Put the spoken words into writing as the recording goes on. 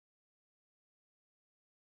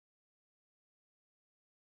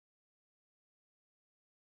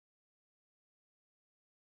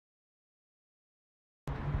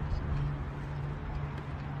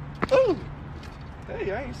Oh,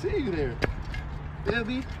 hey, I ain't see you there.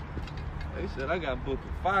 Debbie, they said I got booked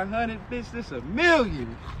for 500, bitch, this $1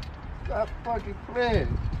 million. Stop fucking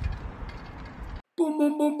playing. Boom,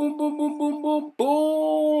 boom, boom, boom, boom, boom, boom, boom,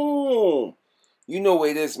 boom. You know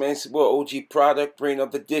what it is, man. It's your boy OG Product, bring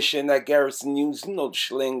up the dish in that Garrison News. You know the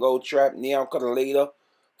Schlingo Trap, Neon Cutter later.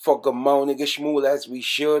 Fuck a mo, nigga, schmool as we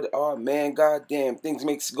should. Oh, man, goddamn, things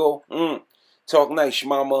makes go. Talk nice,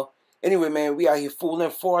 mama. Anyway, man, we out here fooling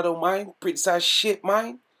for don't mind. Pretty size shit,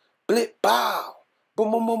 mind. Blip, bow.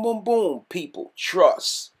 Boom, boom, boom, boom, boom. People,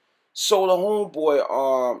 trust. So the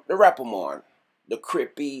homeboy, the rapper man, the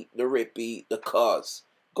Crippy, the Rippy, the Cuz,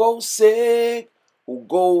 go sick, who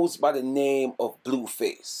goes by the name of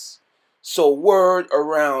Blueface. So word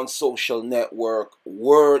around social network,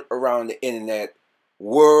 word around the internet,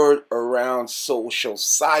 word around social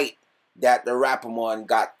site that the rapper man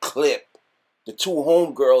got clipped. The two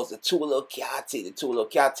homegirls, the two little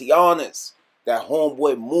Catianas, that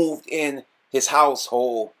homeboy moved in his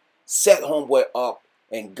household, set homeboy up,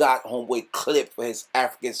 and got homeboy clipped for his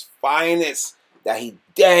Africa's finest that he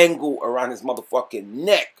dangled around his motherfucking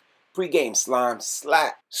neck. Pre-game slime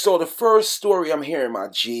slap. So the first story I'm hearing, my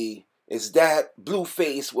G, is that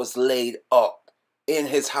Blueface was laid up in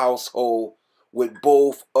his household with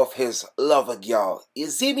both of his lover y'all. You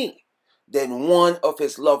see me? Then one of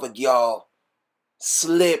his lover y'all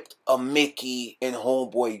slipped a Mickey in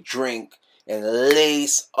homeboy drink and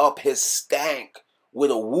laced up his stank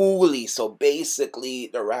with a wooly. So basically,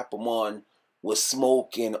 the rapper man was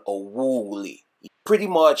smoking a wooly. Pretty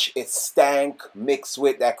much, it's stank mixed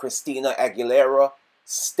with that Christina Aguilera,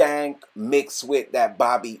 stank mixed with that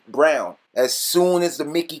Bobby Brown. As soon as the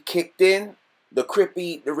Mickey kicked in, the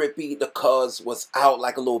Crippy, the Rippy, the Cuz was out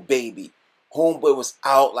like a little baby. Homeboy was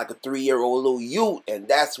out like a 3-year-old little youth, and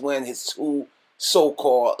that's when his two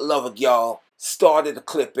so-called lover y'all started the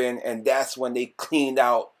clipping, and that's when they cleaned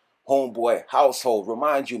out homeboy household.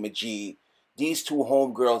 Remind you, Majid, these two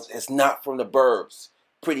homegirls is not from the burbs.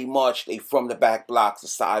 Pretty much, they from the back blocks, the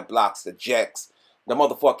side blocks, the jacks, the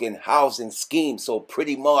motherfucking housing scheme. So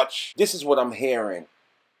pretty much, this is what I'm hearing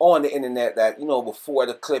on the internet that, you know, before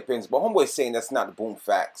the clippings, but homeboy saying that's not the boom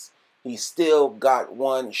facts. He still got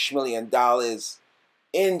 $1 million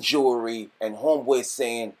in jewelry, and homeboy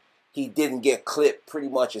saying he didn't get clipped. Pretty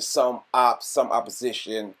much as some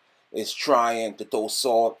opposition is trying to throw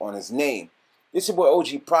salt on his name. This is your boy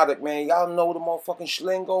OG Product, man. Y'all know the motherfucking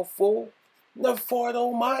Schlingo, fool. Never for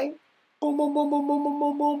don't mind. Boom, boom, boom, boom, boom,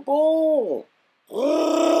 boom, boom, boom,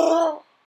 boom.